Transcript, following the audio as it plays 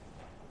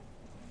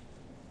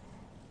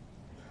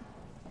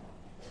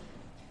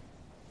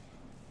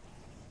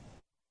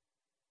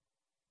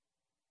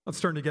Let's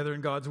turn together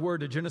in God's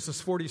Word to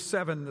Genesis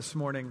 47 this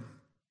morning.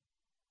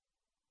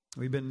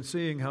 We've been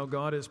seeing how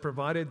God has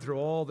provided through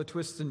all the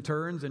twists and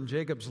turns in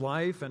Jacob's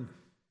life, and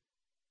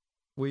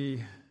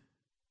we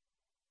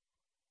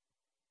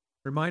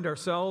remind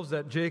ourselves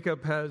that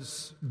Jacob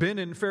has been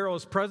in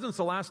Pharaoh's presence.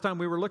 The last time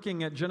we were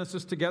looking at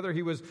Genesis together,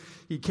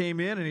 he came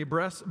in and he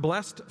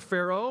blessed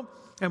Pharaoh,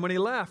 and when he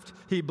left,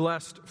 he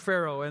blessed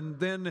Pharaoh. And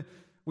then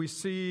we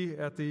see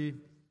at the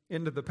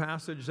end of the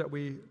passage that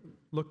we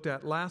looked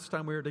at last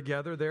time we were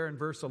together, there in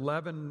verse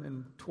 11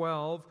 and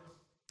 12,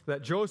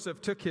 that Joseph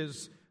took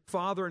his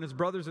father and his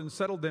brothers and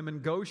settled them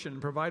in Goshen,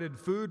 and provided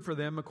food for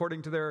them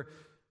according to their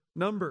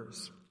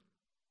numbers.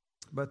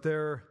 But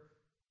their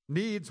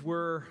needs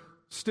were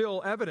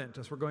still evident,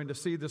 as we're going to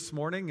see this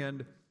morning.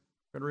 And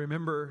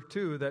remember,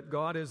 too, that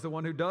God is the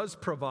one who does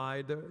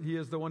provide. He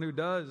is the one who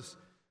does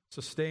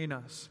sustain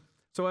us.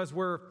 So as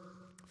we're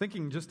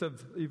thinking just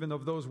of even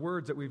of those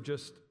words that we've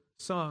just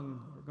sung,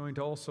 we're going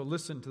to also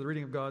listen to the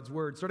reading of God's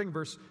Word, starting in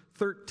verse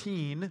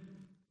 13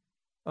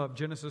 of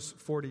Genesis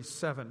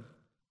 47.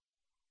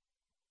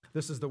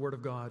 This is the Word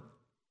of God.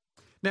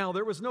 Now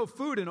there was no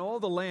food in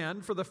all the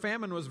land, for the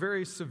famine was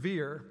very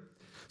severe,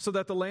 so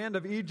that the land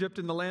of Egypt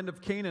and the land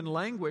of Canaan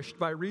languished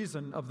by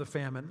reason of the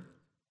famine.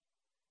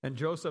 And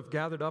Joseph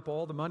gathered up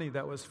all the money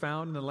that was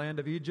found in the land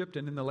of Egypt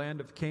and in the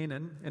land of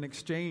Canaan in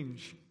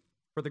exchange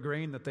for the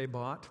grain that they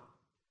bought.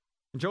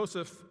 And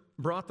Joseph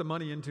brought the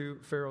money into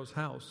Pharaoh's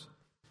house.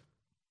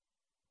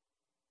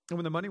 And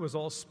when the money was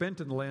all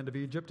spent in the land of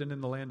Egypt and in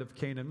the land of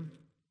Canaan,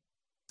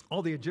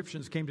 all the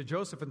Egyptians came to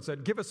Joseph and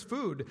said, "Give us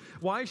food.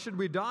 Why should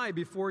we die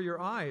before your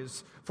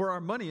eyes? For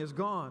our money is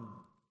gone."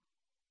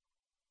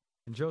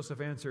 And Joseph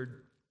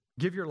answered,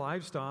 "Give your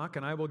livestock,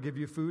 and I will give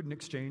you food in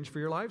exchange for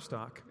your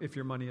livestock, if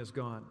your money is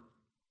gone."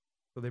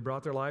 So they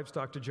brought their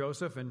livestock to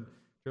Joseph, and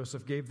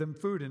Joseph gave them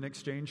food in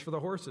exchange for the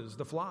horses,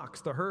 the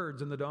flocks, the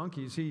herds, and the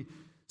donkeys. He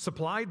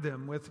supplied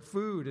them with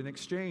food in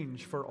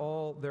exchange for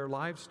all their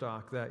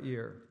livestock that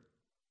year.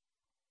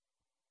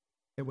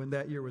 And when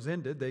that year was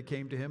ended, they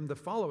came to him the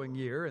following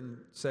year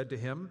and said to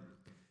him,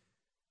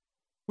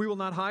 "We will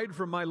not hide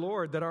from my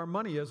lord that our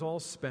money is all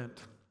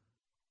spent.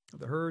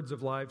 The herds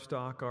of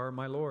livestock are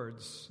my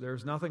lord's. There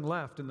is nothing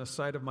left in the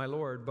sight of my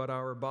lord but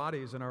our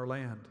bodies and our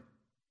land.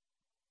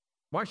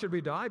 Why should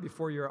we die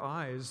before your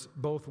eyes,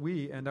 both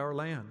we and our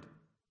land?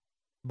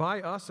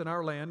 Buy us and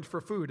our land for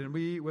food, and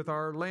we with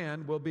our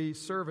land will be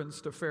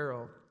servants to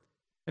Pharaoh.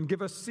 And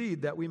give us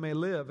seed that we may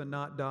live and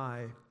not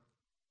die,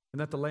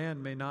 and that the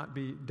land may not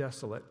be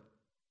desolate."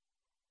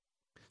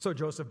 So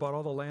Joseph bought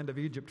all the land of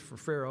Egypt for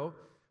Pharaoh,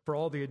 for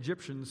all the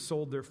Egyptians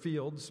sold their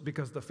fields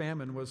because the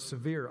famine was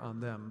severe on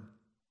them.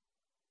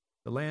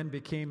 The land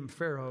became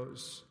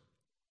Pharaoh's.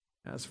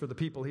 As for the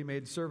people, he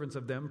made servants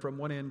of them from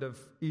one end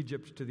of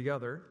Egypt to the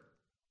other.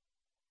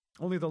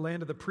 Only the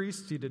land of the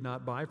priests he did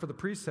not buy, for the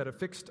priests had a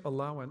fixed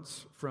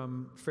allowance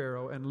from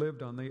Pharaoh and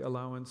lived on the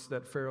allowance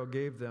that Pharaoh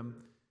gave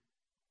them.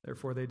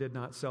 Therefore they did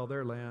not sell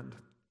their land.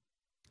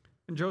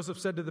 And Joseph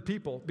said to the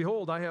people,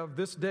 "Behold, I have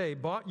this day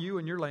bought you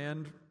and your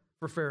land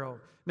for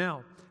Pharaoh.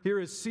 Now, here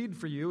is seed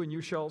for you, and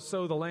you shall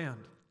sow the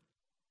land.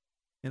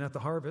 And at the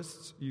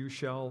harvests you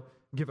shall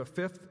give a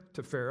fifth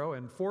to Pharaoh,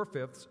 and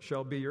 4/5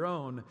 shall be your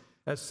own,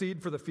 as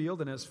seed for the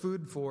field and as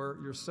food for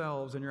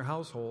yourselves and your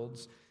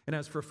households, and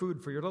as for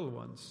food for your little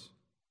ones."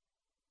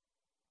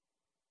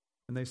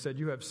 And they said,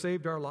 "You have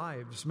saved our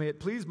lives. May it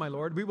please my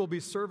Lord, we will be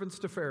servants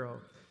to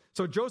Pharaoh."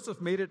 So Joseph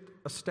made it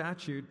a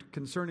statute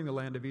concerning the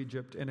land of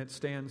Egypt, and it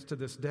stands to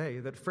this day,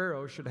 that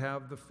Pharaoh should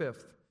have the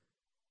fifth.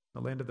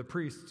 The land of the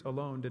priests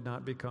alone did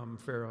not become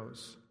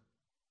Pharaoh's.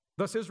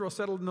 Thus Israel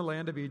settled in the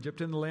land of Egypt,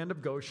 in the land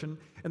of Goshen,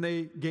 and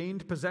they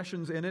gained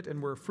possessions in it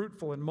and were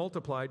fruitful and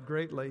multiplied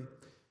greatly.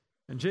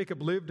 And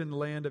Jacob lived in the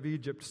land of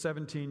Egypt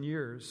 17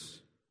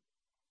 years.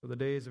 So the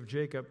days of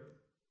Jacob,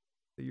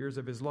 the years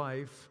of his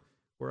life,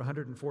 were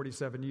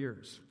 147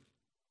 years.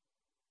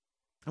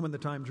 And when the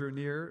time drew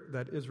near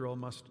that Israel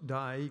must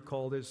die, he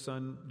called his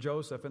son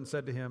Joseph and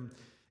said to him,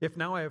 "If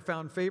now I have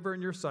found favor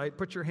in your sight,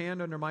 put your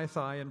hand under my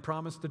thigh and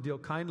promise to deal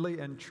kindly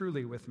and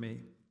truly with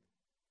me.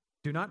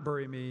 Do not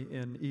bury me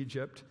in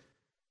Egypt,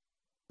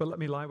 but let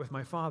me lie with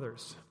my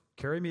fathers.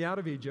 Carry me out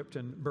of Egypt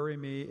and bury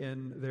me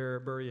in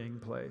their burying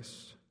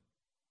place."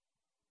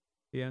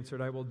 He answered,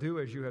 "I will do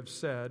as you have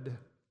said."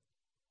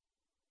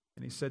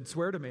 And he said,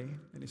 "Swear to me."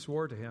 And he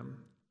swore to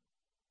him.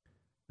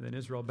 And then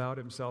Israel bowed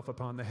himself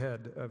upon the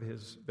head of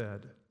his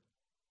bed.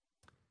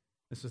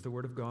 This is the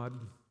word of God.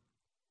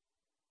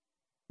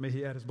 May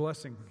he add his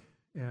blessing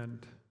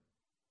and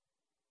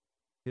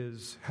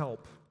his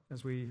help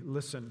as we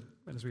listen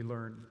and as we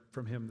learn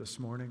from him this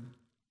morning.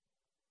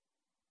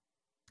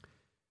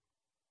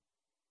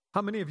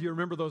 How many of you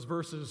remember those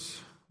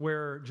verses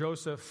where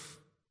Joseph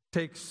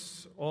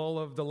takes all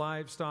of the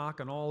livestock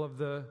and all of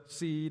the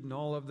seed and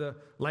all of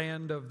the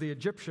land of the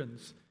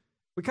Egyptians?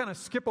 We kind of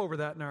skip over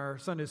that in our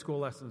Sunday school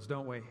lessons,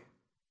 don't we?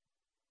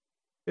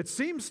 It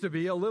seems to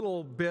be a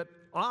little bit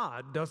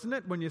odd, doesn't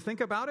it? When you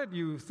think about it,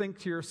 you think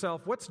to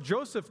yourself, what's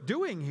Joseph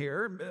doing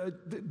here?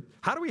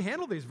 How do we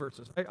handle these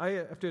verses? I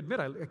have to admit,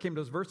 I came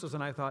to those verses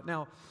and I thought,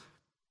 now,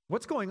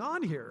 what's going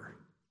on here?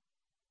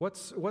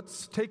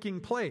 What's taking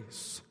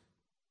place?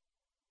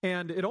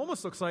 And it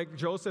almost looks like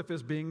Joseph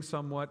is being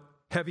somewhat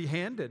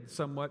heavy-handed,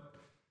 somewhat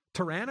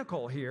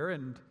tyrannical here,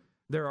 and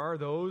there are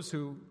those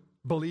who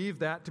believe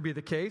that to be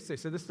the case. They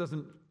say this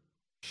doesn't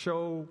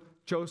show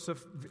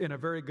Joseph in a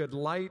very good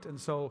light, and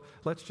so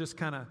let's just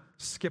kind of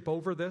skip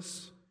over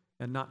this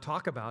and not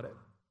talk about it.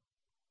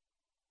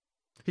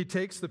 He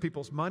takes the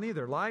people's money,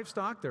 their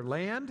livestock, their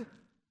land.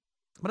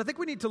 But I think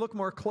we need to look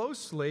more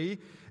closely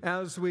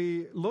as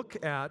we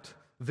look at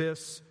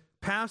this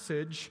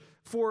passage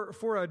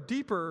for a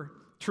deeper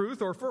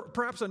truth, or for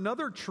perhaps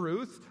another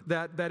truth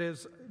that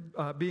is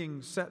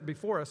being set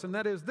before us, and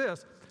that is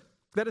this: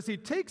 that as he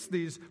takes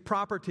these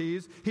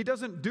properties, he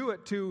doesn't do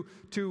it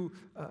to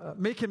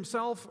make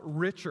himself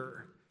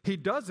richer. He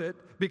does it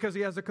because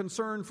he has a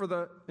concern for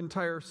the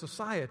entire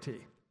society.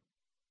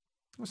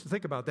 I want us to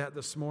think about that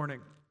this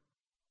morning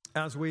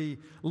as we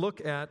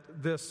look at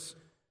this,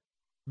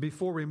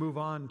 before we move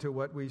on to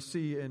what we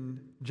see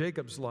in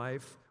Jacob's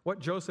life, what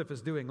Joseph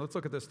is doing. Let's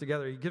look at this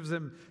together. He gives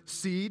them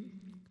seed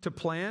to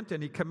plant,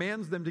 and he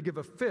commands them to give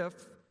a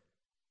fifth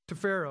to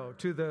Pharaoh,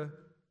 to the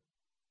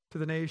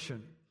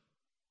nation,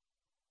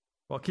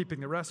 while keeping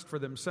the rest for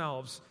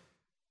themselves.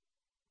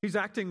 He's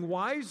acting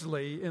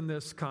wisely in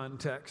this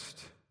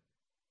context.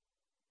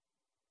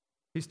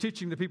 He's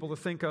teaching the people to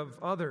think of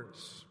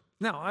others.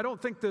 Now, I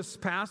don't think this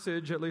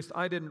passage, at least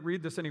I didn't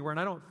read this anywhere, and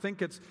I don't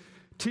think it's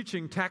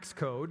teaching tax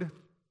code.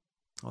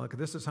 Look,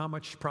 this is how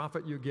much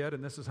profit you get,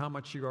 and this is how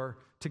much you are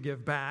to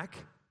give back.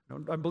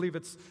 I believe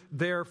it's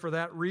there for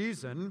that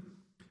reason.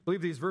 I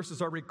believe these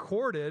verses are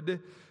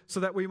recorded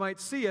so that we might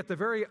see at the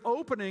very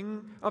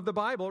opening of the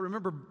Bible.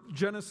 Remember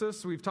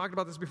Genesis, we've talked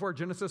about this before,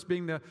 Genesis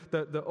being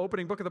the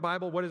opening book of the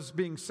Bible. What is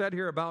being said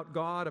here about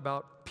God,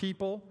 about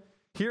people?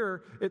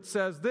 Here it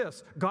says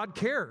this: God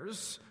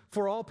cares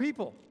for all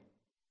people.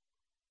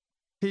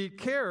 He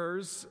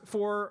cares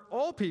for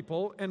all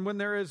people, and when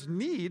there is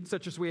need,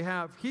 such as we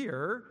have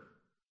here,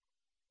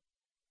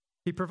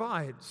 he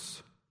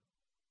provides.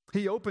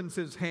 He opens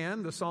his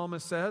hand, the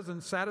psalmist says,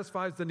 and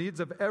satisfies the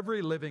needs of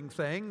every living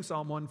thing,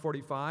 Psalm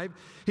 145.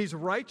 He's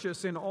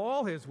righteous in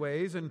all his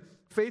ways and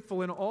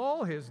faithful in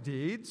all his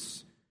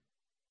deeds.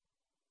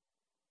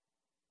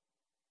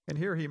 And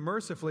here he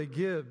mercifully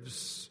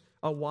gives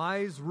a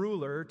wise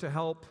ruler to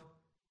help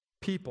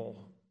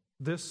people,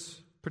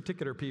 this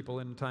particular people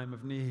in time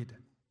of need.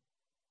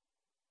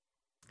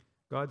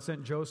 God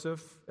sent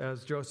Joseph,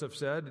 as Joseph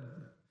said,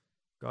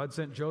 God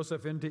sent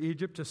Joseph into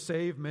Egypt to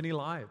save many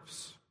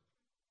lives.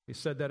 He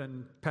said that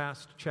in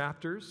past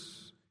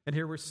chapters, and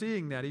here we're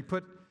seeing that. He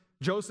put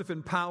Joseph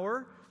in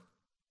power,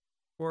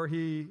 for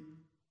he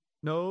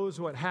knows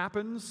what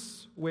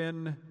happens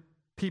when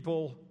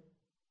people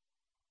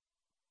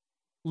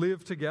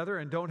live together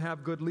and don't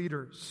have good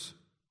leaders.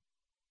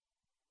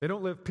 They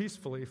don't live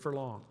peacefully for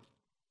long.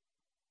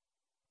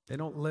 They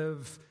don't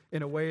live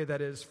in a way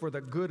that is for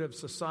the good of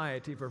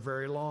society for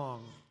very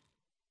long.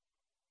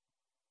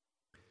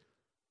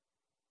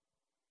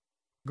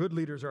 Good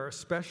leaders are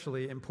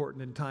especially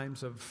important in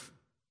times of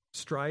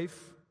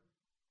strife,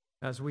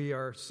 as we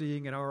are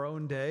seeing in our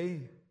own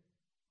day.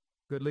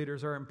 Good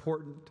leaders are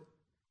important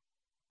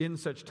in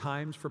such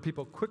times, for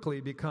people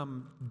quickly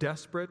become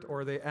desperate,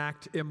 or they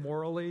act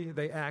immorally,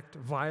 they act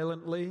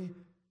violently.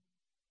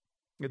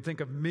 You'd think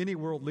of many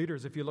world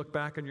leaders, if you look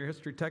back in your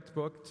history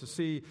textbook, to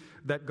see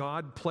that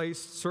God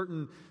placed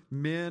certain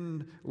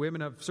men,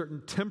 women of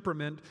certain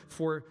temperament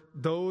for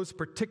those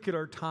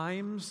particular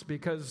times,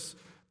 because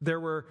there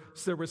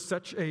was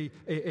such a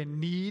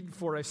need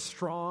for a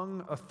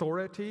strong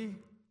authority.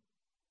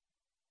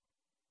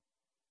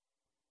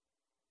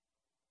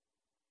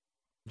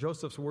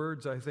 Joseph's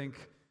words, I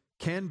think,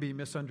 can be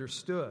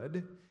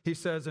misunderstood. He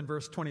says in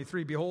verse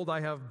 23, "Behold,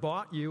 I have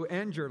bought you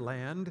and your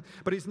land."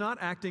 But he's not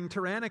acting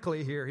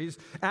tyrannically here. He's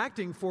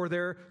acting for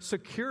their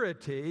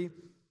security.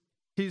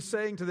 He's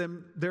saying to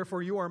them,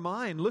 "Therefore you are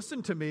mine.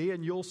 Listen to me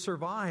and you'll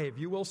survive.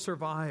 You will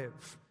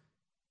survive.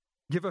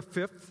 Give a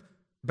fifth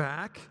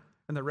back,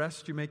 and the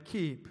rest you may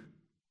keep."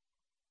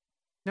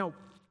 Now,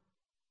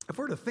 if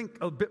we're to think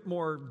a bit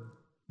more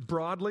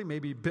broadly,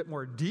 maybe a bit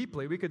more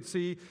deeply, we could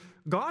see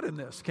God in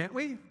this, can't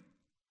we?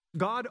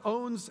 God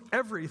owns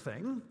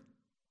everything,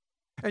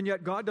 and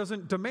yet God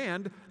doesn't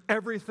demand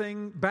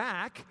everything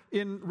back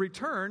in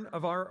return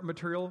of our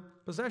material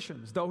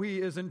possessions, though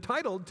he is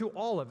entitled to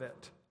all of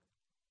it.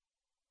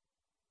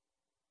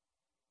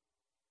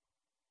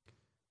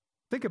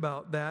 Think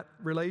about that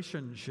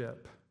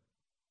relationship.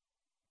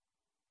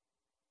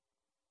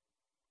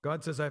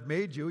 God says, "I've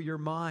made you, you're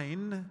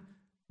mine.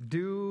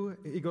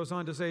 He goes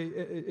on to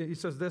say, he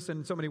says this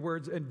in so many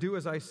words, and do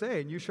as I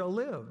say, and you shall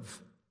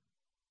live.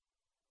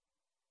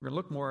 We're going to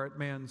look more at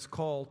man's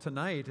call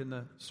tonight in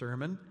the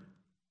sermon,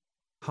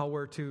 how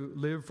we're to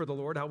live for the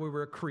Lord, how we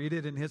were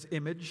created in his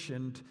image,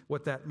 and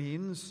what that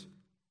means.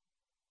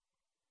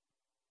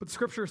 But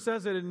Scripture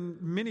says it in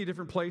many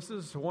different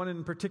places. One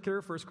in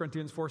particular, 1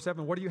 Corinthians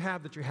 4:7. What do you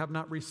have that you have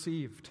not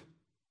received?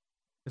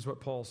 Is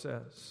what Paul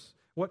says.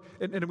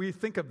 And we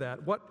think of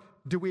that. What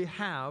do we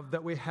have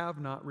that we have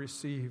not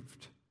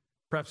received?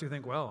 Perhaps you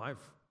think, well, I've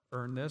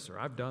earned this, or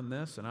I've done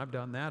this, and I've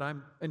done that.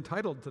 I'm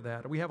entitled to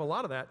that. We have a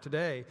lot of that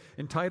today.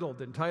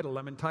 Entitled,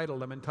 I'm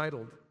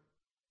entitled.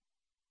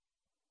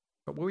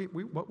 But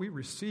what we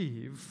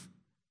receive,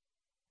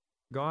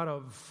 God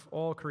of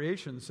all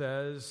creation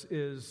says,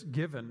 is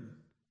given.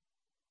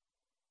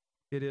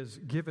 It is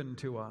given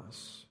to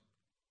us.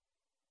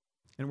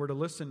 And we're to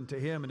listen to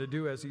Him and to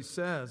do as He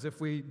says. If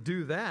we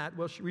do that,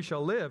 well, we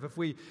shall live. If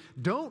we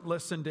don't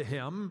listen to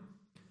Him,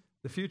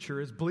 the future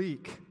is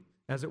bleak,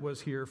 as it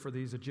was here for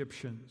these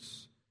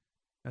Egyptians,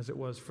 as it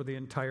was for the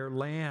entire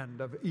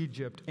land of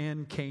Egypt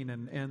and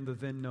Canaan and the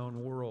then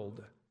known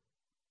world.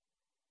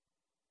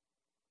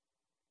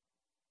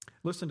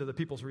 Listen to the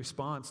people's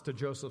response to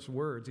Joseph's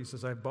words. He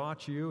says, I've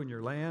bought you and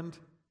your land.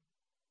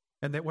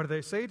 And what do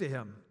they say to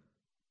him?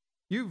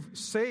 You've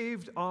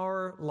saved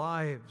our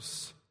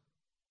lives.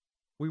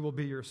 We will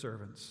be your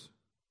servants.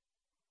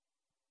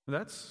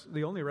 That's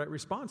the only right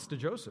response to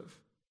Joseph.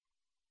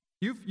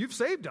 You've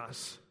saved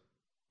us.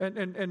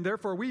 And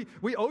therefore we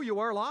owe you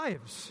our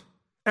lives.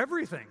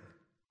 Everything.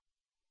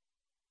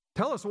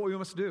 Tell us what we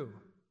must do.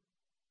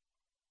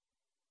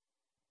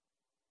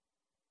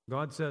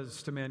 God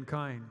says to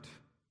mankind,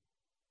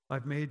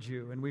 I've made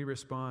you. And we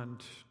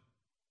respond,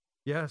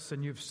 yes,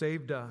 and you've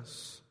saved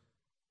us.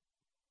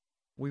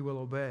 We will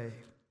obey.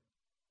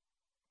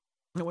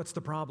 Now, what's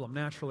the problem?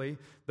 Naturally,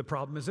 the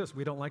problem is this.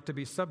 We don't like to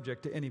be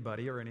subject to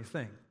anybody or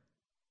anything.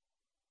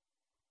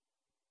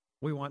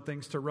 We want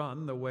things to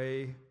run the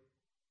way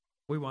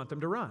we want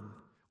them to run.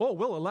 Oh,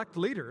 we'll elect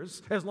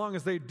leaders as long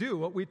as they do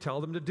what we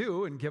tell them to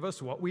do and give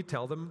us what we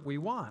tell them we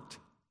want.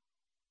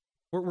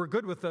 We're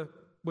good with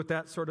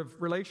that sort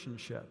of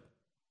relationship.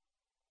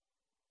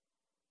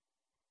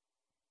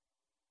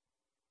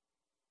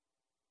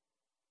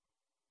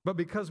 But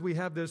because we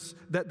have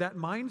that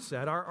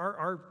mindset,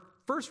 our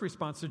first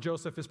response to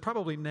Joseph is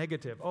probably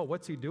negative. Oh,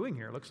 what's he doing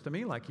here? Looks to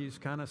me like he's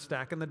kind of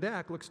stacking the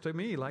deck. Looks to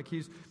me like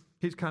he's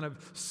kind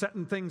of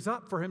setting things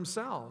up for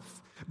himself.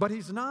 But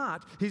he's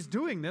not. He's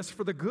doing this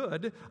for the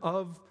good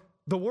of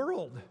the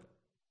world.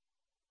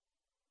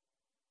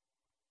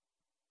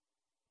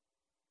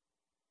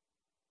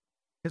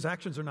 His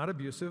actions are not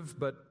abusive,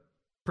 but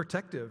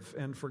protective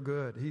and for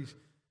good. He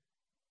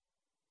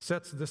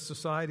sets this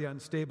society on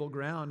stable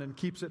ground and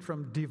keeps it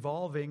from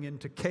devolving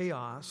into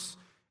chaos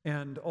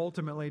and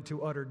ultimately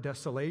to utter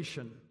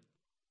desolation.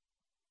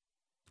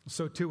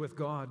 So too with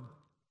God.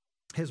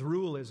 His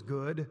rule is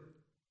good.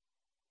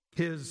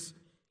 His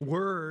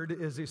word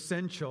is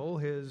essential.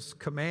 His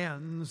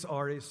commands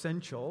are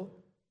essential.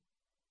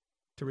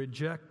 To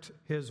reject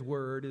His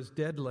word is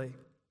deadly.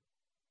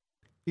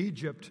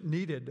 Egypt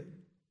needed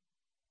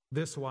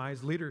this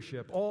wise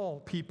leadership.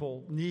 All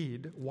people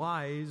need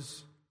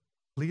wise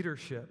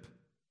leadership.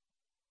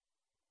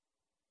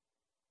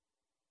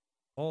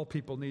 All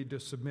people need to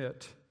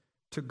submit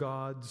to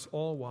God's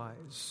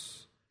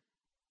all-wise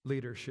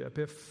leadership.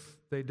 If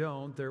they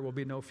don't, there will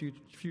be no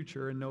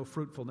future and no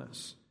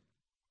fruitfulness.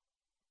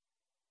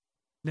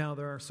 Now,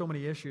 there are so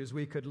many issues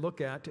we could look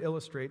at to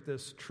illustrate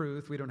this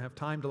truth. We don't have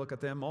time to look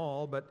at them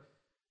all, but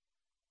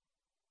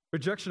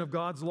rejection of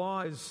God's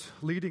law is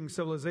leading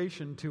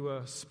civilization to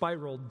a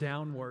spiral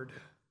downward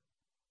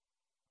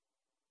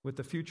with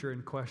the future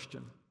in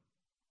question.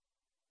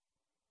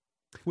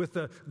 With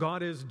the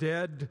God is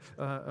dead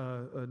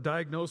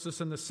diagnosis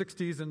in the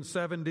 60s and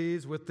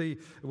 70s, with the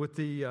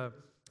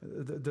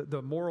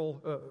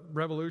moral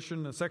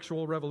revolution, the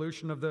sexual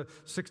revolution of the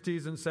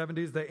 60s and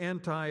 70s, the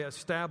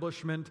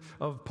anti-establishment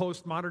of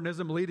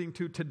postmodernism leading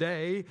to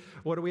today,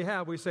 what do we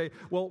have? We say,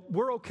 well,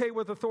 we're okay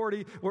with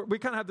authority. We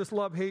kind of have this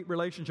love-hate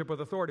relationship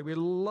with authority. We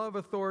love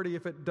authority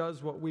if it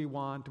does what we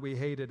want. We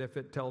hate it if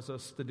it tells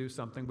us to do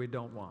something we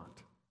don't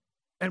want.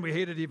 And we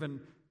hate it even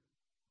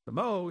the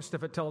most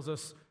if it tells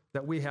us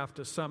that we have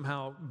to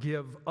somehow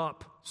give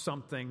up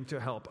something to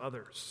help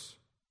others.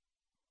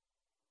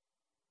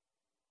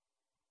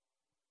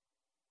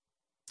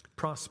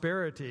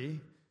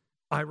 Prosperity,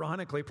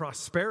 ironically,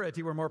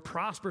 we're more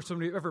prosperous than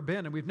we've ever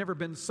been, and we've never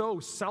been so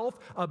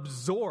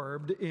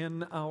self-absorbed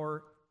in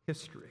our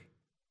history,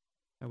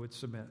 I would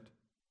submit,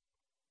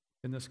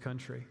 in this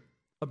country.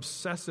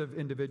 Obsessive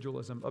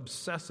individualism,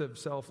 obsessive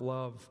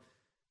self-love,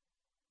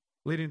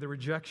 leading to the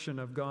rejection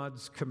of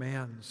God's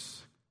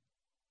commands.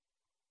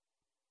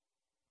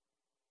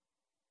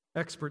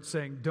 Experts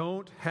saying,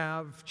 don't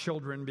have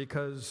children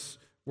because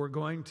we're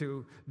going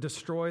to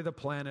destroy the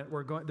planet.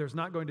 There's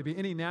not going to be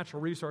any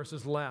natural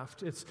resources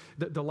left.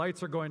 The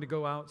lights are going to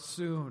go out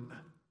soon.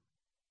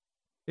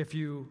 If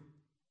you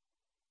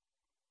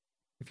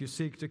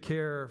seek to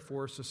care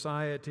for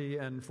society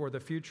and for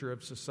the future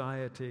of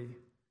society,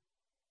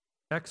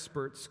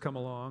 experts come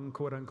along,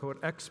 quote unquote,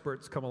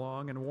 experts come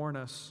along and warn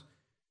us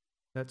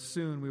that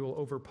soon we will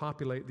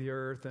overpopulate the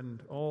earth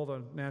and all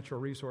the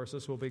natural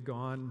resources will be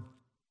gone.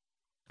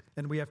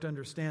 And we have to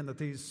understand that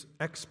these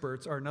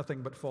experts are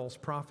nothing but false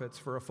prophets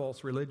for a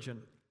false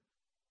religion.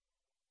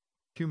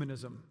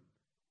 Humanism,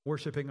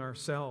 worshiping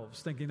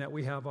ourselves, thinking that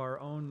we have our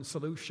own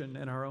solution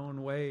in our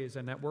own ways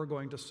and that we're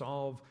going to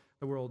solve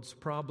the world's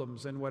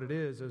problems. And what it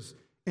is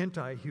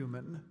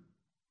anti-human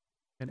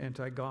and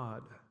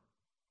anti-God.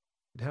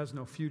 It has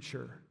no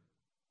future.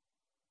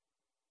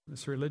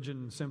 This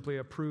religion simply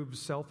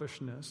approves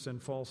selfishness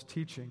and false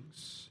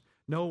teachings.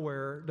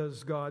 Nowhere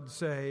does God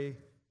say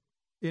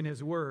in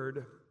His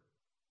Word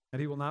that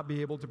He will not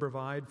be able to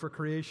provide for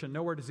creation.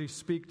 Nowhere does He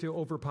speak to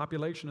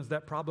overpopulation as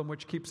that problem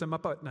which keeps Him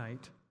up at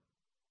night,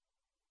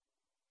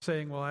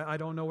 saying, well, I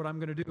don't know what I'm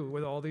going to do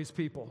with all these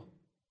people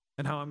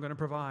and how I'm going to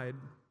provide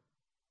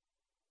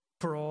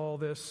for all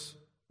this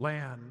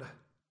land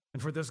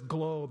and for this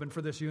globe and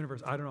for this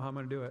universe. I don't know how I'm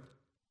going to do it.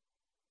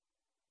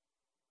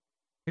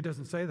 He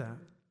doesn't say that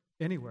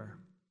anywhere.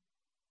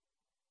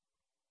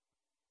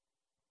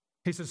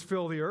 He says,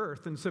 fill the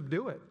earth and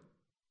subdue it.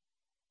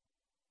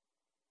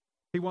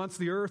 He wants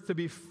the earth to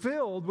be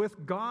filled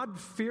with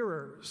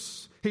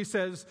God-fearers. He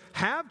says,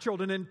 have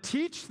children and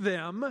teach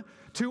them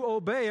to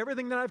obey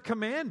everything that I've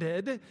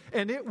commanded,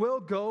 and it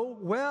will go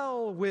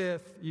well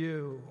with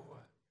you.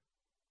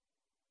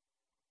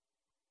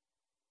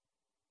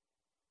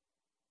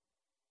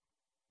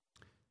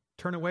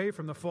 Turn away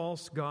from the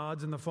false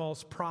gods and the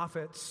false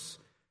prophets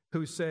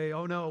who say,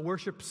 oh no,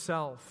 worship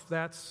self.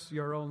 That's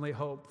your only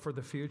hope for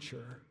the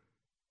future.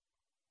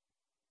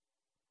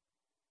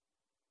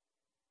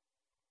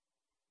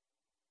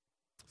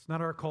 It's not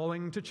our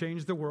calling to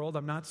change the world.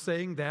 I'm not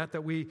saying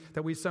that we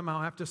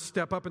somehow have to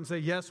step up and say,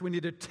 yes, we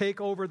need to take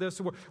over this.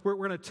 We're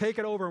going to take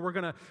it over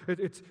and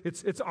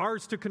it's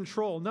ours to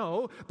control.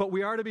 No, but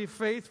we are to be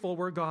faithful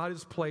where God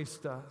has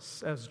placed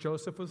us, as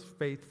Joseph was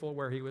faithful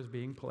where he was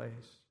being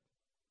placed.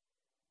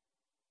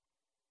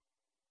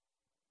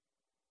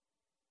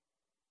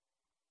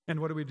 And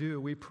what do?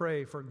 We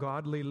pray for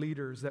godly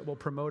leaders that will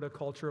promote a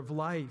culture of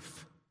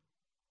life.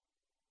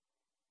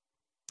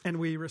 And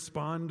we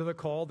respond to the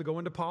call to go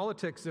into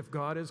politics if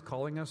God is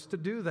calling us to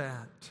do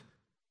that.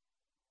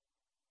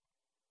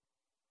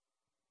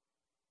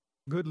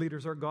 Good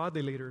leaders are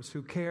godly leaders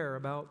who care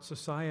about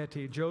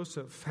society.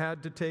 Joseph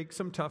had to take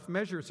some tough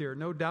measures here,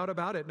 no doubt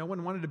about it. No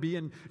one wanted to be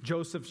in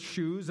Joseph's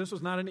shoes. This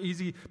was not an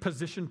easy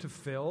position to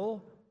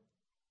fill.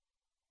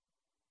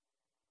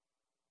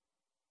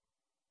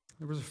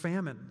 There was a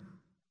famine,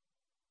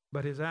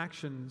 but his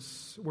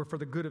actions were for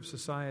the good of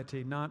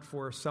society, not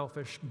for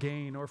selfish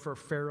gain or for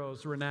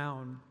Pharaoh's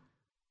renown.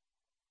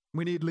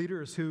 We need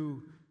leaders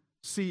who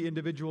see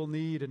individual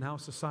need and how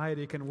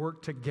society can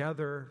work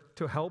together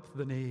to help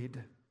the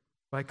need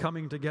by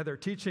coming together,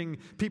 teaching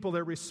people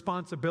their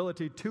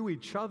responsibility to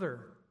each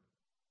other.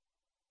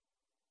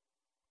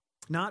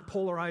 Not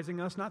polarizing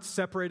us, not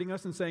separating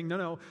us and saying,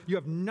 no, you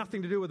have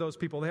nothing to do with those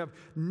people. They have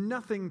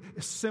nothing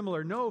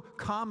similar, no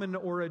common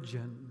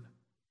origin.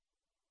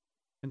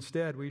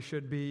 Instead, we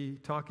should be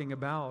talking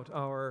about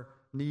our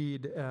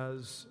need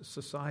as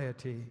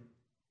society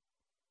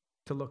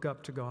to look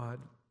up to God.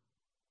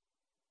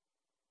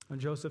 And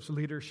Joseph's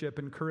leadership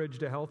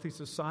encouraged a healthy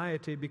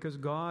society because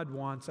God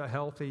wants a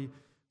healthy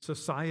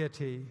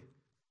society.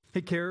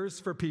 He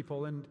cares for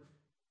people and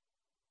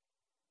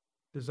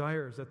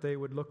desires that they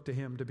would look to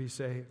Him to be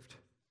saved.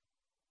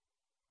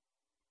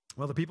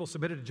 Well, the people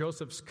submitted to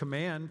Joseph's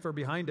command, for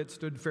behind it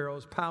stood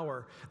Pharaoh's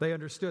power. They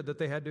understood that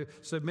they had to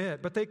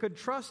submit, but they could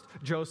trust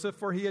Joseph,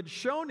 for he had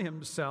shown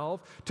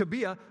himself to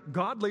be a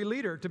godly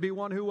leader, to be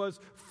one who was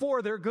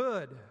for their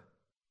good.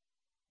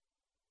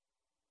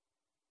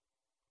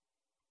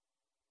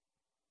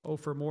 Oh,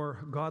 for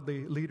more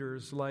godly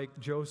leaders like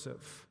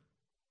Joseph.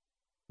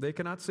 They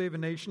cannot save a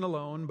nation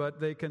alone, but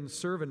they can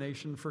serve a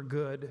nation for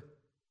good.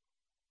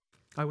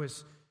 I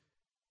was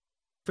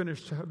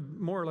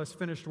more or less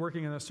finished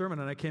working on a sermon,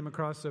 and I came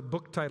across a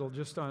book title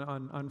just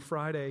on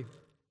Friday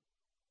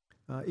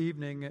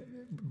evening,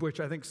 which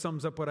I think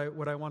sums up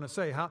what I want to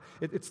say.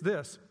 It's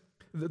this.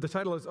 The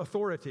title is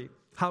Authority: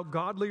 How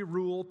Godly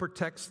Rule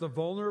Protects the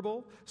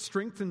Vulnerable,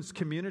 Strengthens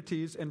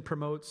Communities, and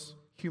Promotes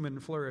Human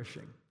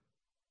Flourishing.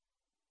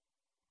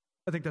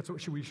 I think that's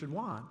what we should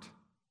want.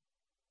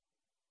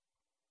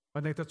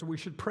 I think that's what we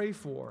should pray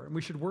for and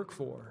we should work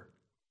for.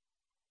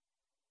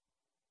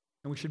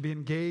 And we should be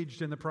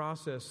engaged in the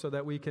process so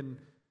that we can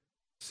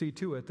see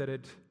to it that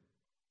it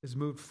is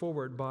moved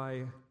forward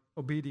by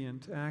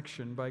obedient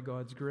action, by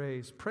God's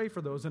grace. Pray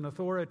for those in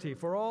authority,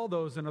 for all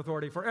those in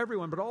authority, for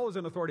everyone, but all those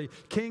in authority,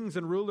 kings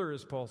and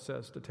rulers, Paul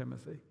says to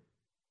Timothy.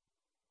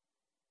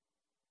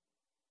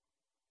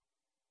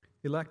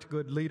 Elect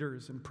good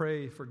leaders and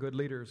pray for good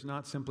leaders,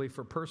 not simply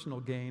for personal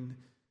gain,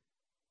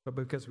 but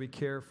because we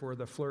care for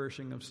the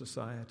flourishing of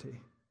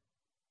society.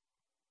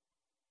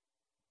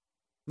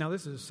 Now,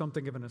 this is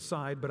something of an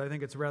aside, but I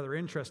think it's rather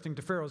interesting.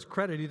 To Pharaoh's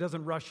credit, he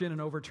doesn't rush in and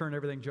overturn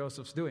everything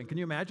Joseph's doing. Can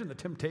you imagine the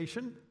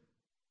temptation?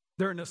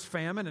 They're in this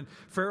famine, and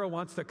Pharaoh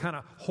wants to kind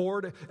of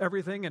hoard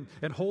everything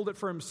and hold it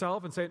for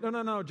himself and say,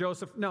 no,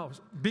 Joseph, no,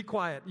 be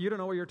quiet. You don't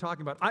know what you're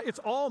talking about. It's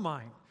all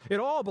mine. It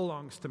all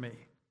belongs to me.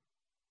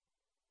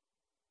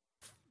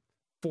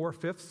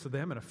 4/5 to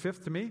them and a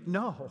fifth to me?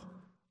 No,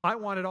 I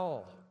want it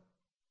all.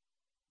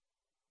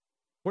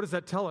 What does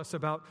that tell us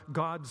about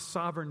God's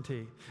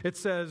sovereignty? It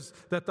says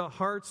that the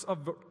hearts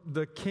of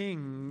the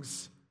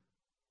kings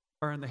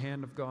are in the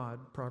hand of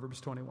God,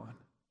 Proverbs 21.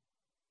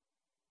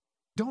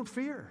 Don't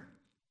fear.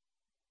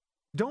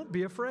 Don't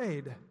be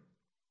afraid.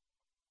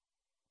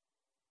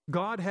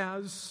 God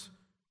has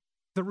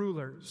the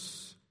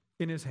rulers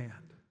in his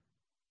hand.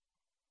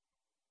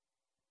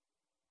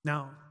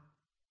 Now,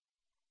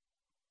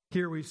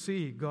 here we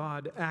see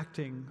God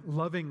acting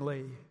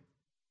lovingly,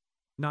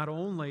 not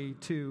only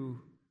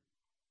to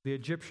the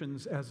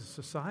Egyptians as a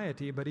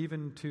society, but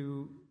even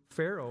to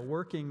Pharaoh,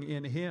 working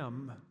in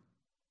him,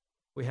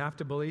 we have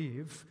to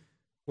believe,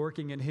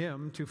 working in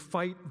him to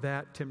fight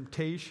that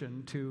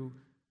temptation to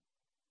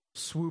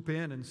swoop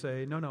in and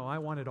say, no, I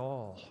want it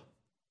all.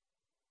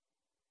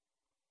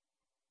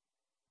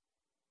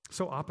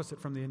 So opposite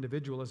from the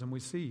individualism we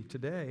see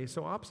today,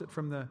 so opposite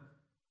from the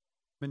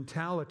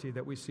mentality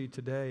that we see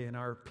today in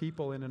our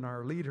people and in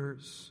our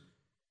leaders.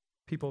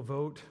 People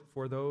vote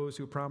for those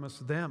who promise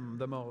them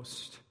the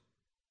most,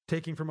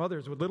 taking from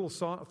others with little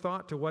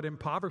thought to what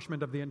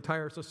impoverishment of the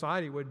entire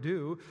society would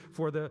do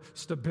for the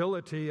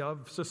stability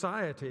of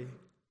society.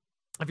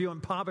 If you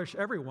impoverish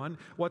everyone,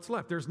 what's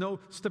left? There's no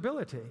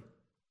stability.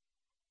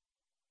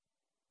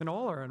 And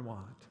all are in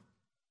want.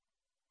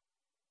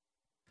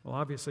 Well,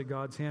 obviously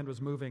God's hand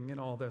was moving in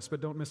all this,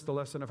 but don't miss the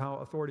lesson of how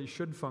authority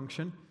should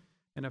function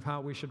and of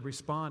how we should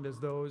respond as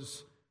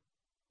those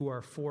who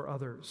are for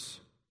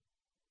others,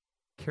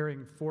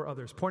 caring for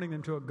others, pointing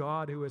them to a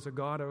God who is a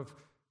God of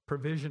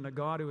provision, a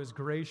God who is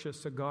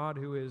gracious, a God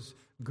who is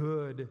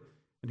good,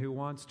 and who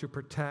wants to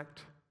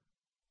protect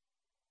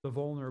the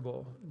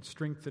vulnerable and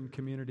strengthen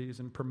communities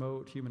and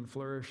promote human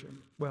flourishing.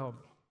 Well,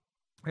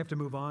 we have to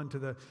move on to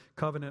the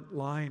covenant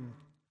line.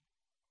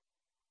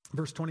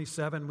 Verse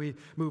 27, we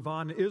move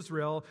on.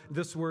 Israel,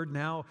 this word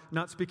now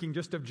not speaking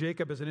just of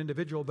Jacob as an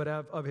individual, but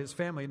of his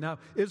family. Now,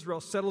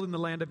 Israel settled in the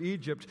land of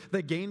Egypt.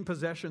 They gained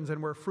possessions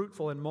and were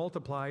fruitful and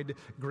multiplied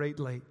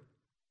greatly.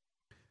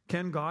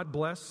 Can God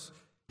bless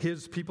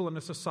his people in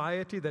a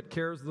society that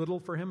cares little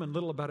for him and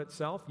little about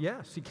itself?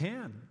 Yes, he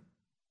can.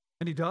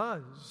 And he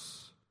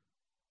does.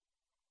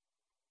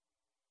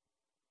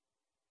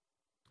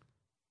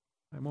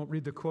 I won't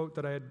read the quote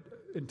that I had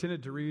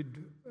intended to read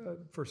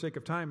for sake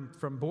of time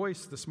from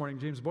Boyce this morning,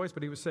 James Boyce,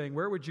 but he was saying,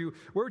 where would you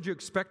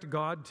expect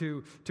God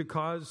to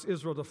cause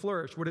Israel to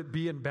flourish? Would it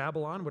be in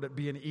Babylon? Would it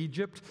be in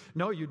Egypt?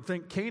 No, you'd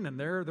think Canaan.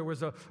 There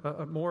was a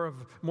more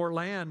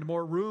land,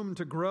 more room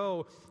to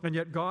grow, and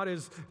yet God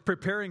is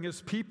preparing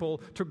his people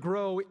to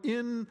grow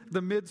in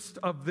the midst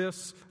of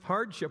this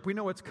hardship. We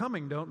know it's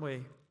coming, don't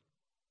we?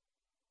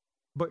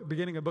 But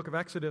beginning of the book of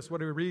Exodus,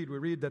 what do we read? We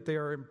read that they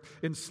are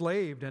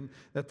enslaved and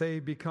that they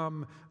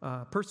become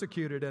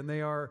persecuted and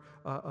they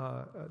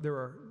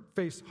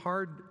face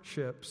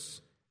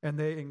hardships and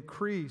they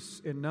increase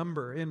in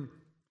number. In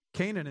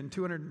Canaan, in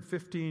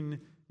 215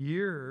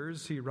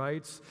 years, he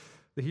writes,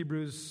 the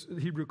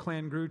Hebrew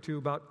clan grew to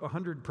about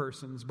 100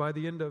 persons. By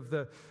the end of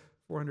the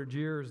 400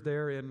 years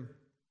there in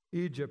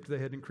Egypt, they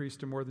had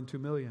increased to more than 2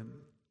 million.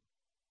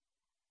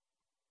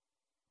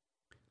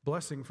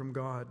 Blessing from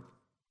God.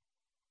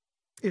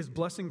 Is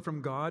blessing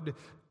from God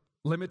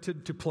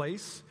limited to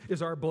place?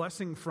 Is our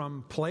blessing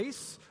from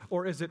place,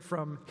 or is it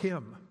from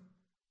him?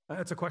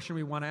 That's a question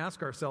we want to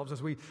ask ourselves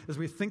as we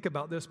think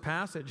about this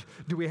passage.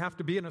 Do we have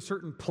to be in a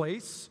certain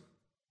place,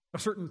 a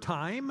certain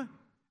time,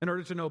 in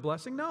order to know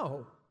blessing?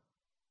 No.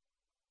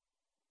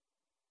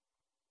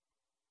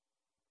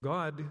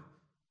 God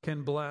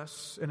can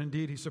bless, and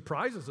indeed he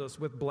surprises us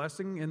with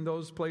blessing in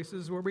those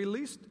places where we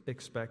least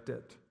expect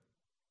it.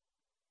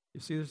 You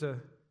see, there's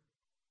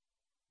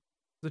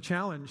the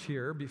challenge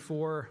here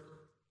before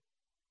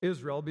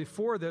Israel,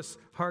 before this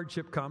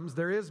hardship comes,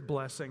 there is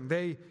blessing.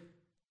 They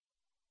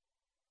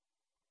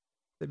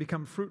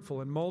become fruitful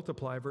and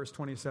multiply, verse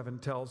 27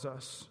 tells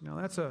us. Now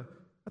that's a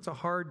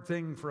hard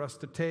thing for us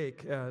to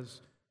take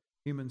as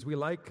humans. We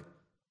like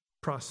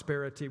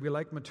prosperity. We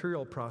like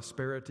material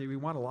prosperity. We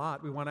want a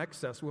lot. We want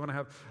excess. We want to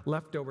have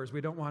leftovers.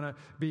 We don't want to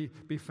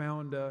be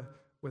found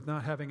with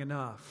not having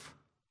enough.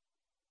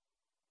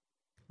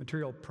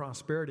 Material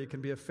prosperity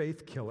can be a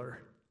faith killer.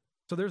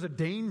 So there's a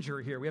danger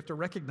here. We have to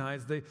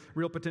recognize the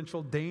real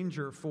potential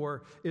danger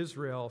for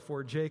Israel,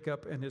 for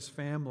Jacob and his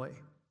family.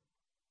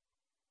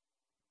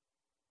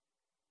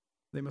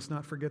 They must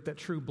not forget that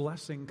true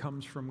blessing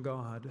comes from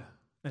God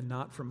and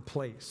not from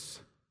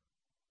place.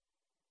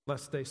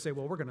 Lest they say,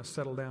 well, we're going to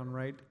settle down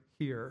right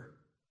here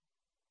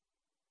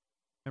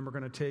and we're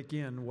going to take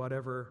in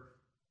whatever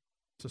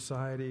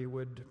society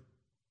would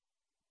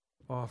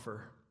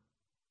offer.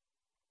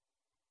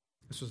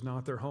 This was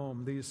not their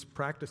home. These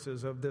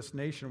practices of this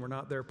nation were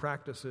not their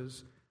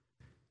practices.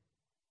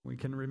 We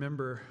can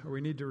remember, or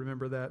we need to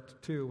remember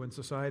that too, when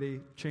society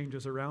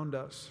changes around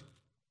us.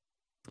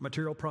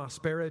 Material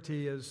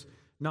prosperity is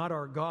not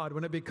our God.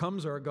 When it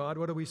becomes our God,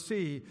 what do we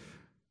see?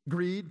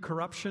 Greed,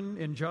 corruption,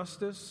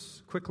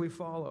 injustice quickly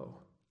follow.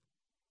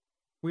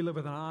 We live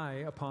with an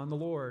eye upon the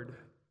Lord.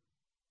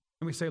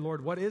 And we say,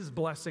 Lord, what is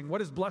blessing? What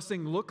does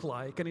blessing look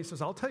like? And he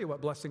says, I'll tell you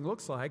what blessing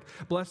looks like.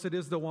 Blessed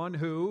is the one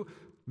who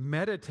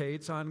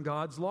meditates on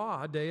God's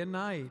law day and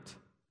night.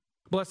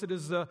 Blessed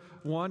is the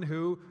one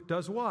who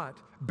does what?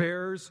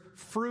 Bears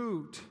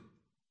fruit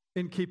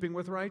in keeping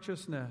with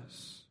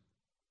righteousness,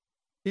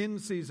 in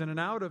season and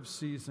out of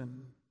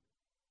season.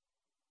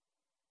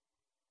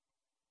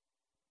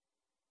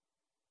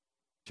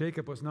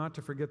 Jacob was not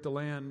to forget the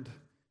land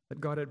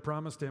that God had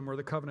promised him, where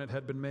the covenant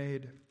had been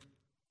made,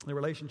 the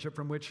relationship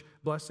from which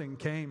blessing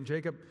came.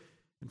 Jacob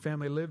and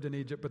family lived in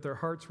Egypt, but their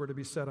hearts were to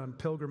be set on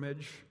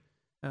pilgrimage,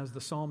 as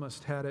the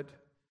psalmist had it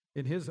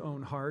in his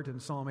own heart in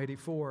Psalm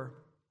 84.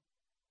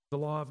 The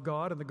law of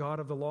God and the God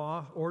of the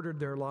law ordered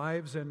their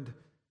lives and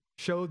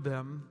showed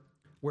them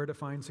where to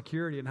find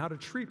security and how to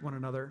treat one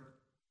another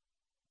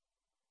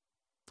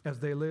as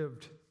they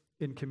lived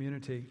in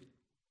community.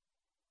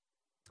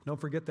 Don't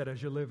forget that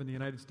as you live in the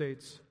United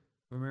States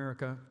of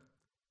America.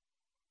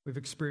 We've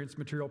experienced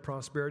material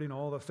prosperity and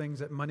all the things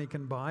that money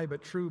can buy,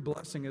 but true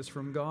blessing is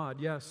from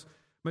God. Yes,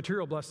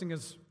 material blessing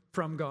is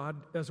from God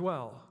as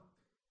well.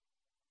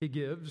 He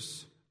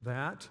gives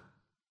that.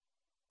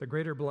 The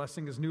greater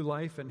blessing is new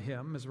life in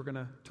Him, as we're going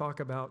to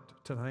talk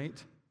about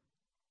tonight.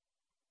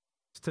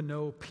 It's to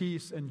know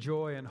peace and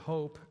joy and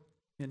hope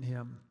in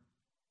Him.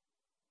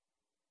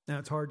 Now,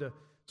 it's hard to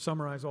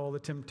summarize all the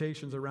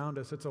temptations around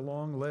us. It's a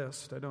long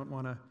list. I don't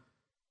want to,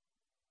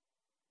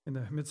 in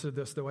the midst of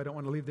this, though, I don't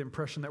want to leave the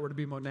impression that we're to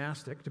be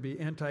monastic, to be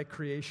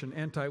anti-creation,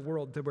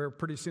 anti-world, to where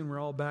pretty soon we're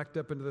all backed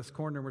up into this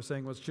corner and we're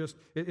saying, well,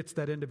 it's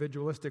that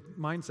individualistic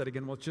mindset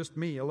again. Well, it's just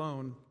me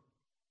alone.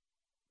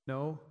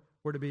 No,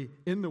 we're to be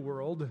in the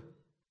world,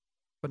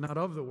 but not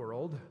of the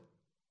world.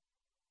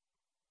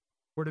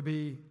 We're to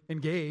be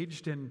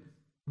engaged and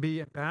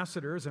be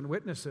ambassadors and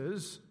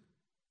witnesses,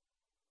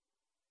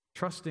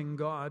 trusting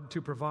God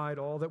to provide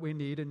all that we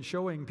need and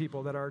showing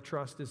people that our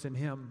trust is in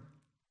Him.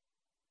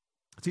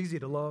 It's easy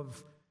to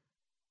love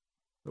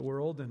the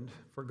world and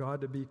for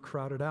God to be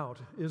crowded out.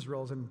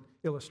 Israel's an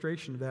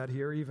illustration of that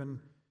here, even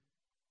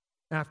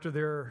after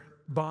their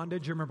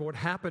bondage. You remember what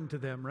happened to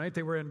them, right?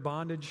 They were in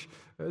bondage.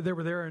 They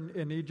were there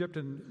in Egypt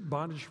in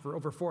bondage for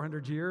over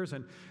 400 years,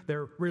 and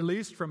they're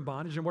released from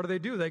bondage. And what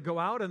do? They go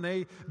out and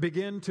they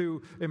begin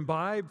to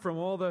imbibe from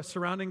all the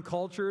surrounding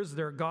cultures,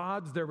 their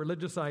gods, their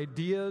religious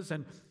ideas.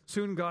 And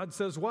soon God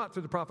says what?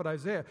 Through the prophet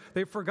Isaiah,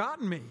 they've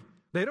forgotten me.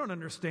 They don't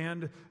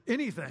understand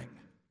anything.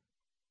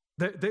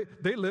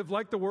 They live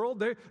like the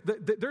world.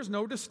 There's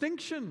no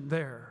distinction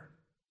there.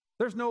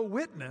 There's no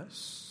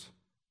witness.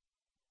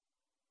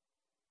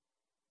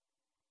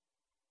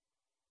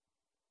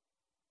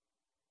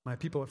 My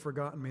people have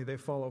forgotten me. They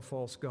follow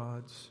false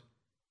gods.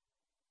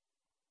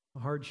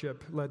 The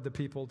hardship led the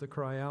people to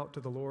cry out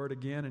to the Lord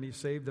again, and He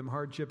saved them.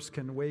 Hardships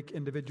can wake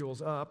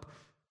individuals up,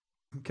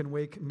 can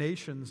wake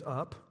nations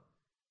up.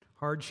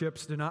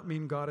 Hardships do not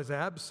mean God is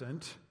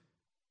absent.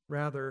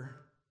 Rather,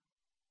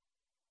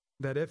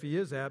 that if He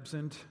is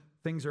absent,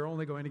 things are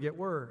only going to get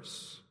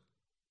worse.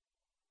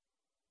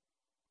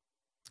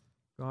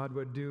 God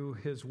would do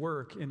His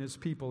work in His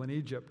people in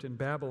Egypt, in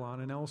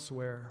Babylon, and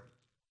elsewhere.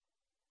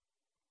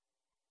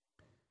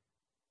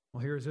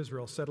 Well, here is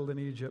Israel settled in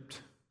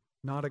Egypt,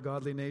 not a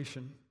godly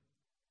nation.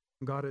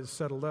 God has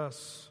settled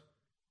us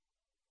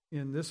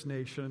in this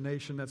nation, a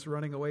nation that's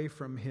running away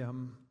from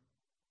Him.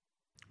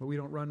 But we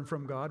don't run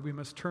from God. We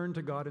must turn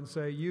to God and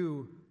say,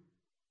 You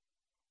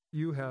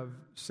have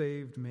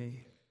saved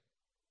me.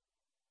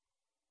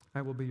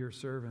 I will be your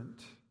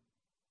servant.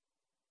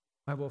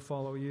 I will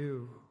follow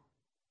you.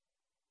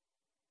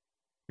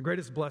 The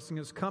greatest blessing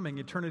is coming,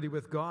 eternity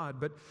with God.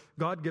 But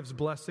God gives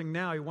blessing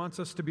now. He wants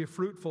us to be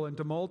fruitful and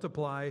to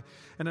multiply.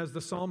 And as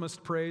the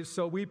psalmist prays,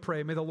 so we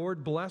pray. May the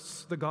Lord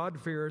bless the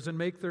God-fearers and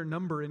make their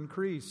number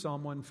increase.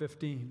 Psalm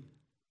 115,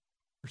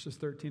 verses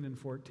 13 and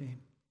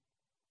 14.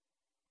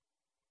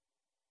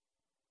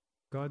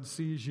 God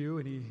sees you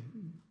and He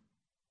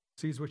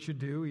sees what you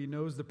do. He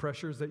knows the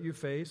pressures that you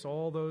face.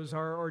 All those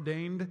are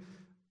ordained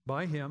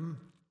by Him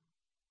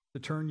to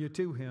turn you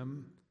to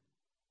Him,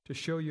 to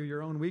show you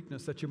your own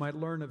weakness, that you might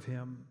learn of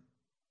Him.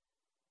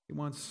 He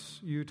wants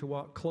you to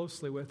walk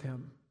closely with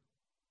Him.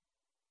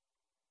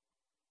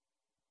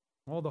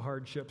 All the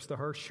hardships, the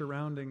harsh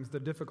surroundings, the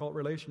difficult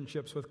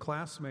relationships with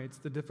classmates,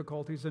 the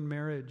difficulties in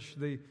marriage,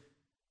 the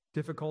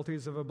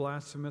difficulties of a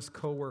blasphemous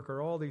coworker,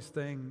 all these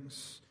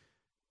things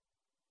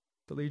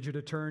to lead you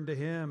to turn to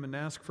Him and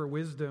ask for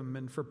wisdom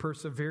and for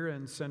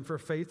perseverance and for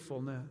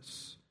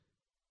faithfulness.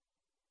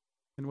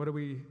 And what do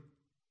we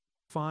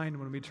find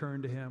when we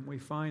turn to Him? We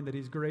find that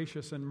He's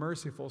gracious and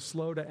merciful,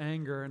 slow to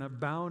anger, and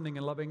abounding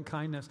in loving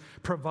kindness,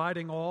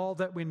 providing all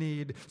that we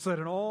need so that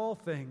in all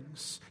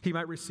things He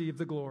might receive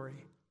the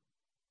glory.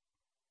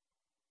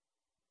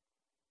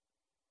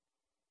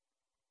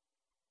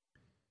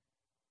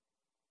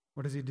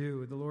 What does He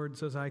do? The Lord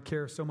says, I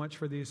care so much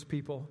for these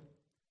people.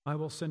 I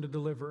will send a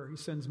deliverer. He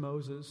sends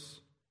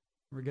Moses.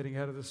 We're getting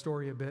out of the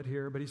story a bit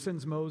here, but He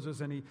sends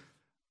Moses and He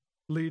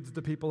leads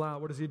the people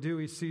out. What does He do?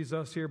 He sees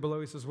us here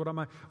below. He says, what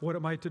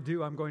am I to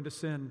do? I'm going to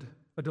send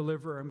a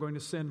deliverer. I'm going to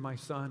send my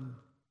Son.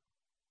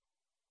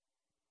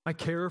 I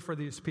care for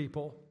these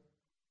people.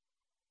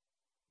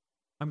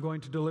 I'm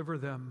going to deliver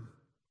them.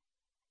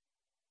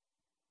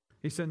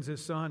 He sends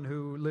his Son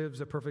who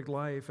lives a perfect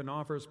life and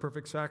offers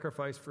perfect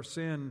sacrifice for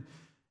sin.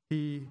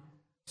 He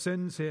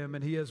sends him,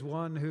 and he is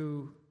one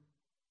who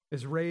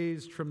is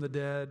raised from the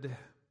dead,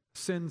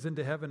 sends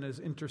into heaven, is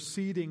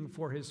interceding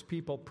for his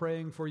people,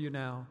 praying for you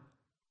now.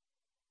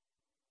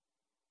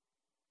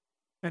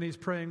 And he's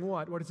praying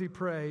what? What does he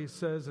pray? He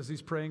says, as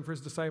he's praying for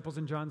his disciples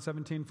in John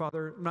 17,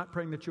 Father, I'm not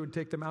praying that you would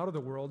take them out of the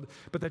world,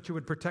 but that you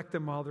would protect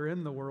them while they're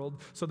in the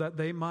world so that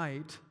they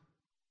might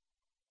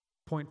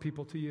point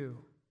people to you.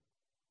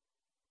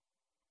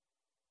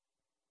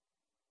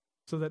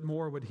 So that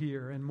more would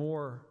hear and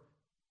more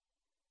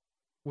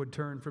would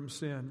turn from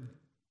sin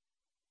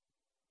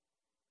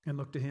and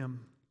look to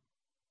him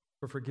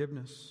for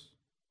forgiveness,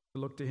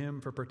 to look to him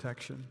for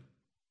protection.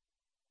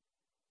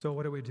 So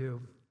what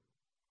do?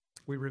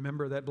 We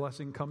remember that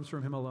blessing comes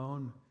from him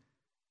alone.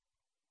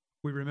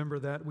 We remember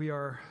that we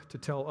are to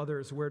tell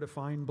others where to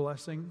find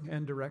blessing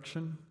and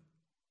direction.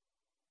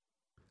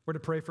 We're to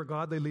pray for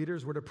godly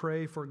leaders. We're to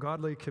pray for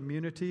godly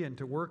community and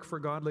to work for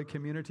godly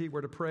community.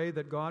 We're to pray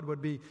that God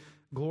would be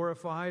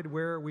glorified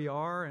where we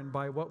are and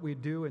by what we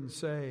do and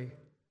say,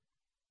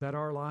 that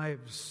our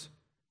lives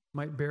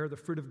might bear the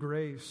fruit of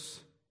grace.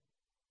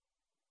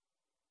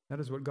 That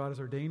is what God has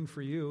ordained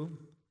for you.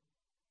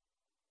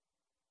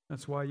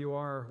 That's why you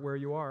are where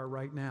you are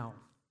right now.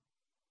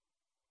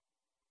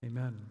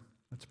 Amen.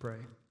 Let's pray.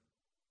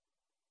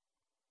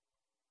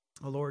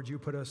 Oh Lord, you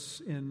put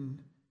us in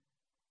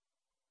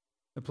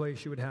the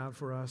place you would have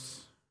for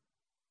us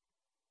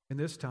in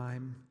this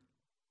time,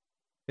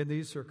 in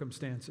these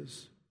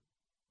circumstances.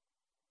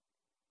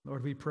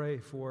 Lord, we pray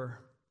for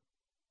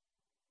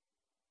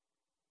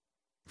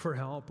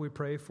help. We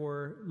pray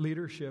for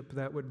leadership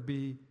that would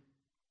be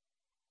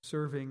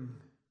serving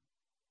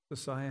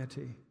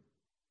society.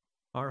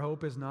 Our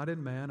hope is not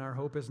in man. Our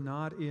hope is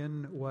not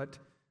in what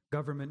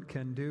government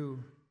can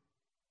do.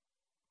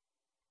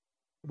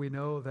 We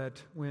know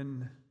that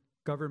when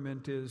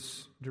government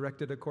is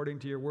directed according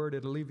to your word,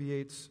 it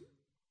alleviates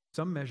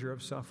some measure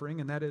of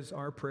suffering, and that is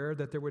our prayer,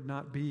 that there would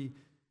not be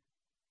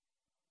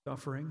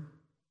suffering.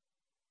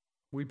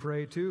 We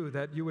pray, too,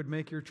 that you would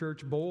make your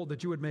church bold,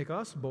 that you would make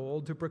us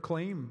bold to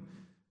proclaim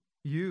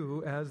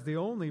you as the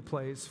only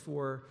place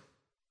for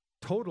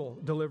total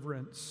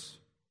deliverance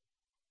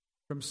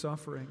from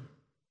suffering,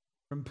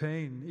 from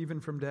pain, even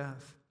from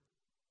death.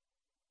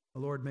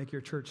 Lord, make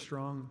your church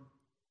strong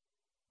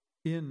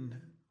in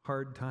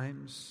hard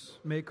times.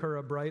 Make her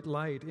a bright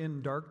light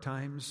in dark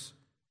times.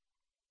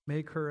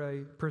 Make her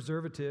a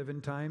preservative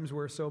in times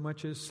where so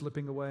much is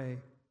slipping away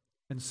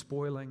and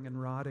spoiling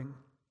and rotting.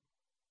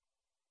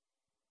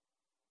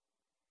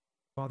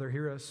 Father,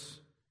 hear us,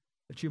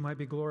 that you might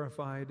be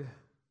glorified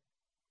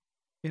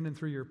in and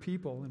through your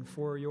people and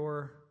for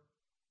your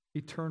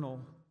eternal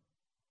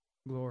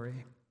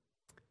glory.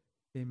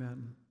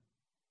 Amen.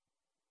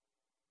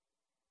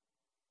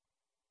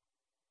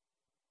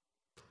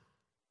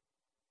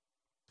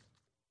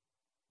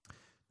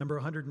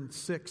 Number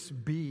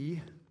 106B,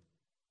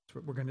 that's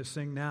what we're going to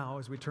sing now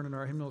as we turn in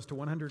our hymnals to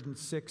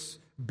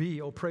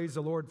 106B. Oh, praise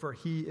the Lord, for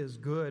he is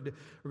good.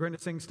 We're going to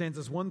sing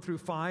stanzas 1 through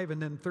 5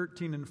 and then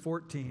 13 and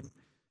 14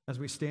 as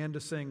we stand to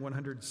sing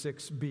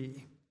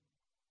 106B.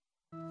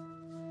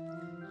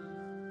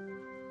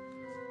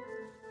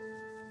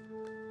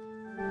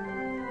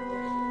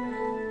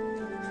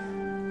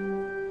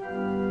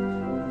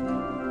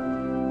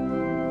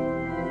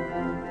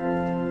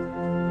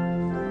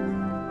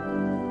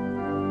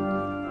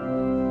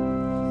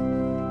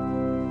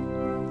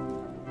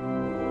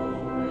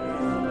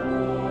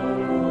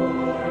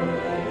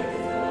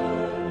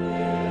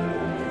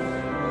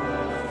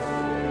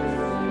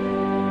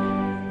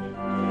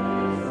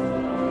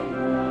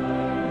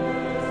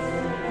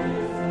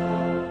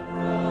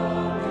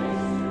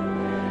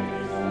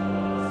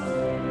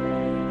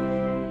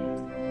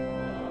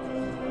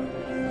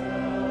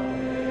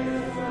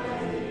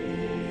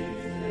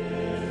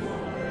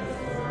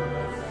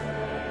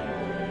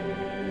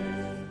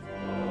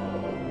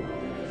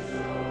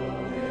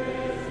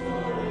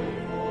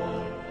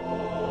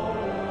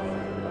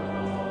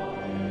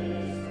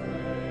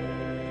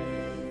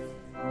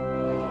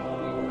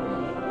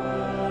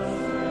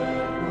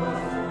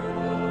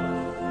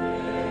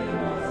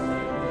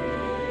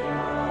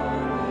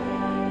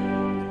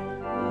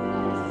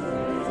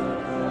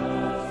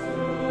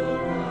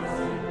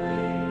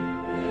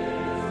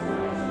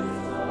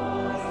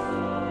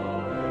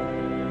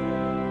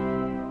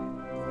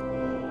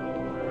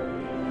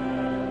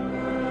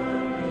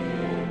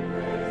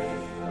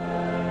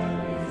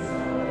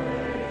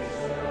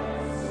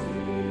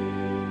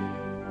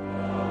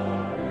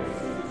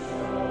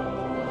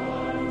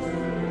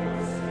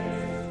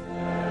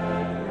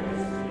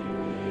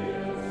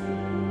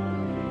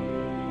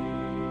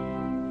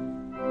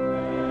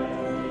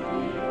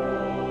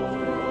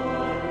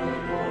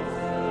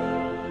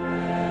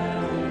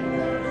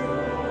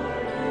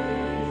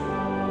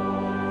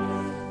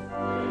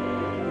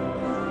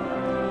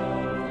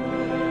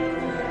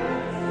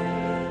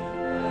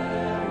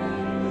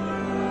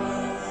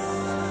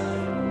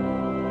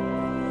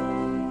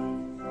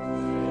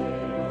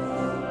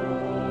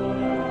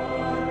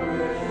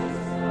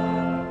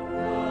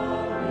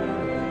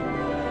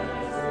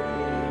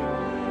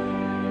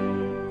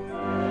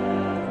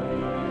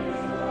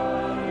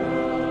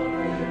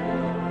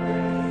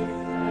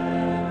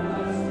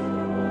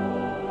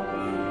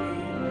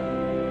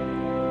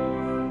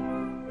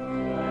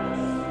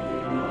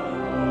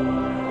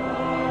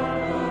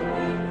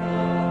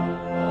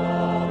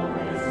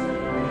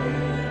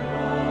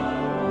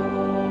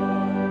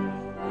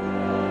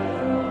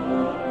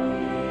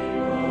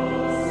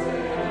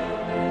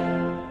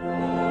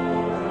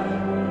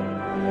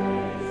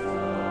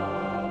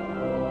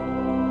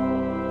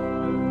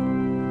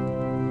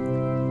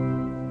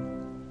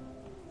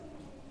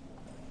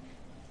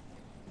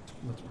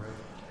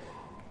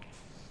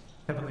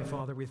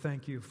 Father, we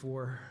thank you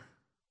for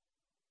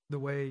the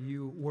way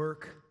you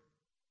work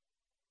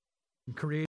and create